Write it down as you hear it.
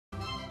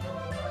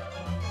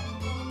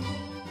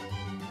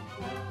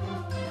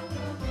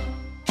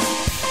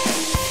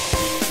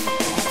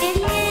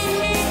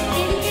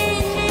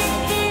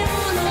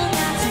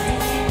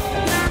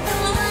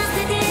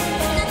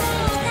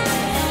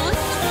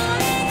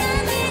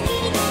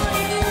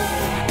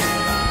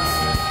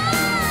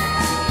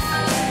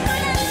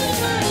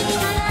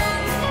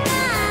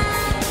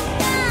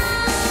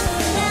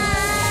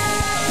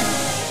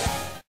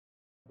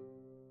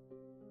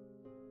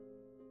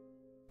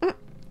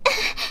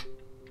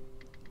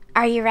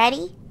Are you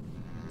ready?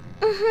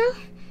 Mm-hmm.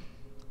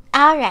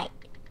 Alright.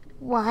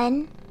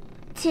 1,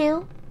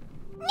 2...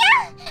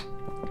 Yeah!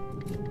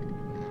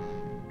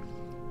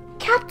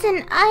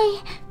 Captain,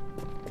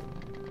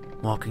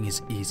 Walking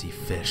is easy,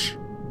 fish.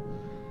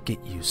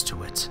 Get used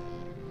to it.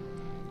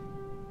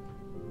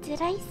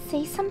 Did I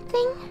say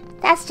something?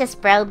 That's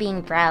just bro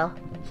being bro.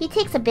 He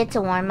takes a bit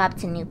to warm up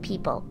to new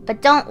people,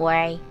 but don't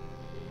worry.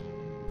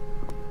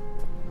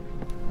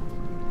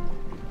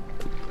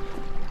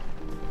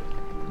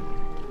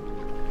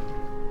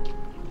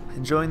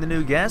 Enjoying the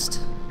new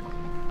guest?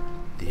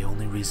 The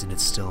only reason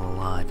it's still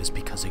alive is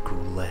because it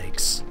grew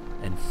legs.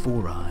 And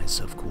Four Eyes,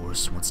 of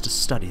course, wants to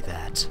study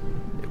that.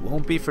 It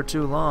won't be for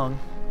too long.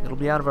 It'll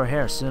be out of our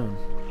hair soon.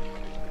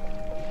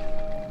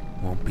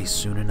 Won't be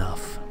soon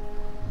enough.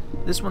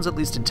 This one's at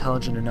least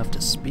intelligent enough to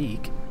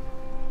speak.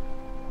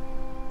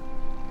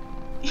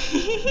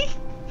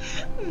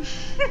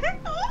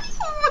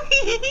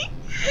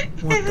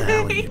 What the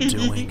hell are you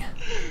doing?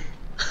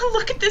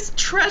 Look at this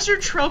treasure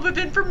trove of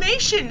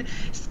information!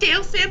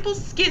 Scale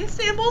samples, skin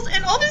samples,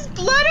 and all this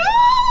blood!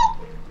 Oh!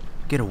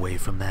 Get away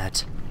from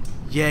that.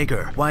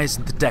 Jaeger, why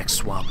isn't the deck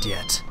swapped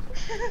yet?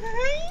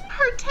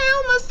 Her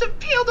tail must have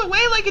peeled away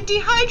like a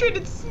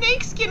dehydrated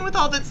snakeskin with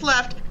all that's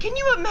left. Can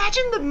you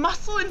imagine the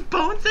muscle and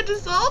bones that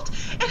dissolved?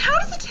 And how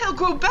does the tail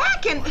grow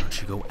back and... Why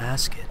don't you go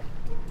ask it?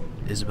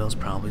 Isabel's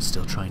probably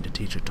still trying to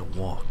teach it to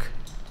walk.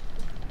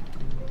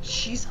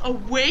 She's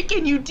awake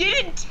and you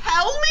didn't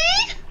tell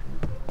me?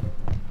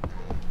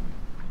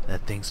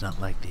 That thing's not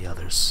like the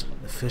others.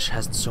 The fish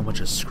hasn't so much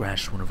as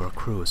scratched one of our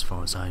crew as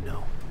far as I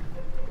know.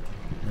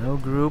 No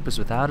group is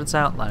without its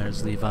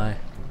outliers, Levi.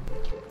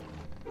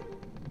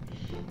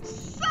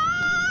 Siren!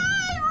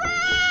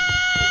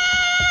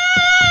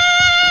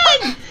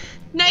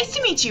 Nice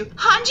to meet you.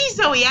 Hanji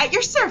Zoe at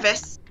your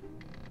service.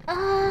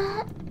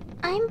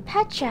 I'm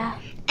Petra.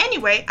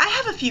 Anyway, I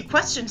have a few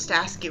questions to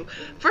ask you.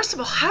 First of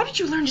all, how did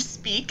you learn to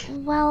speak?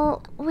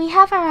 Well, we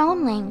have our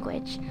own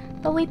language,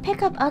 but we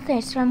pick up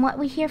others from what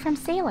we hear from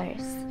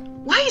sailors.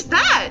 Why is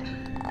that?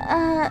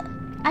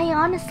 I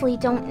honestly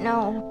don't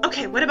know.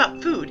 Okay, what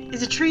about food?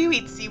 Is it true you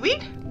eat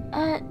seaweed?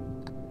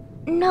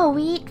 No,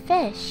 we eat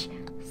fish.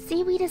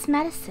 Seaweed is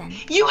medicine.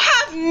 You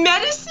have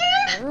medicine?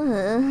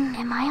 Ugh.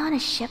 Am I on a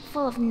ship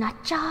full of nut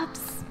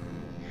jobs?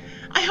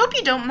 I hope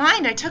you don't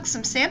mind. I took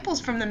some samples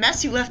from the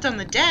mess you left on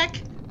the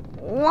deck.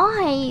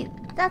 Why?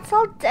 That's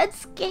all dead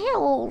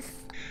scales.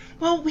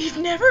 Well, we've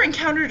never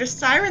encountered a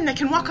siren that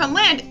can walk on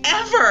land,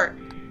 ever!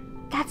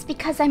 That's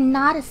because I'm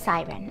not a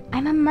siren.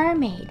 I'm a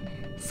mermaid.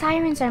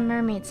 Sirens are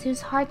mermaids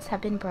whose hearts have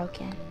been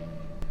broken.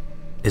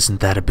 Isn't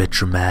that a bit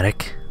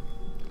dramatic?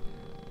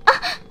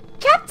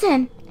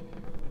 Captain!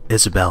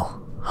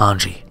 Isabel,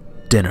 Hanji,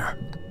 dinner.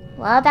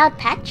 What about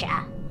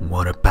Petra?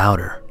 What about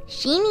her?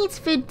 She needs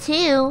food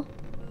too.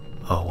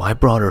 Oh, I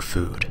brought her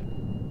food.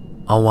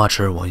 I'll watch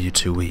her while you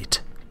two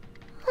eat.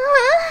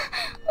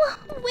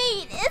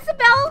 Wait,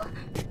 Isabel!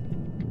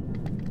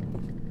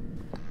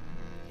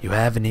 You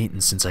haven't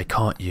eaten since I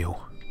caught you.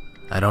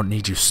 I don't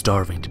need you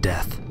starving to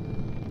death.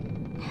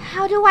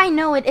 How do I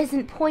know it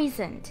isn't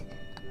poisoned?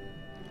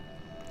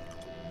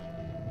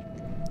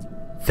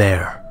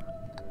 There.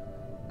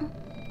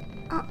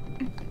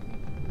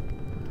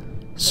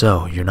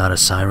 So, you're not a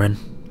siren?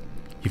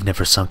 You've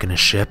never sunk in a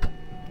ship?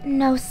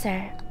 No,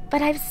 sir,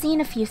 but I've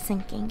seen a few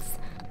sinkings.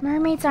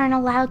 Mermaids aren't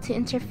allowed to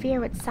interfere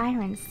with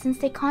sirens since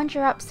they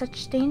conjure up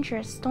such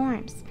dangerous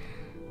storms.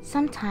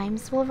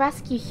 Sometimes we'll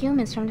rescue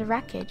humans from the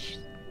wreckage,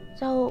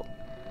 though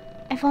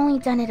I've only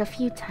done it a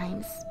few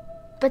times.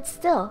 But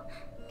still.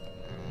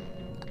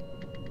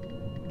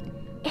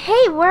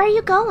 Hey, where are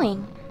you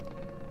going?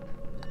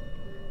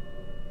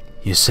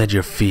 You said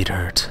your feet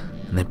hurt,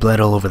 and they bled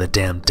all over the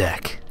damn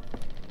deck.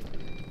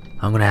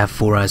 I'm gonna have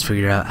Four Eyes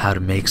figure out how to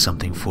make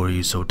something for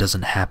you so it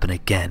doesn't happen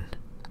again.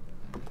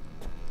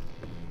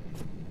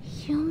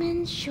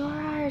 Humans sure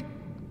are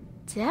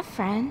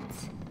different.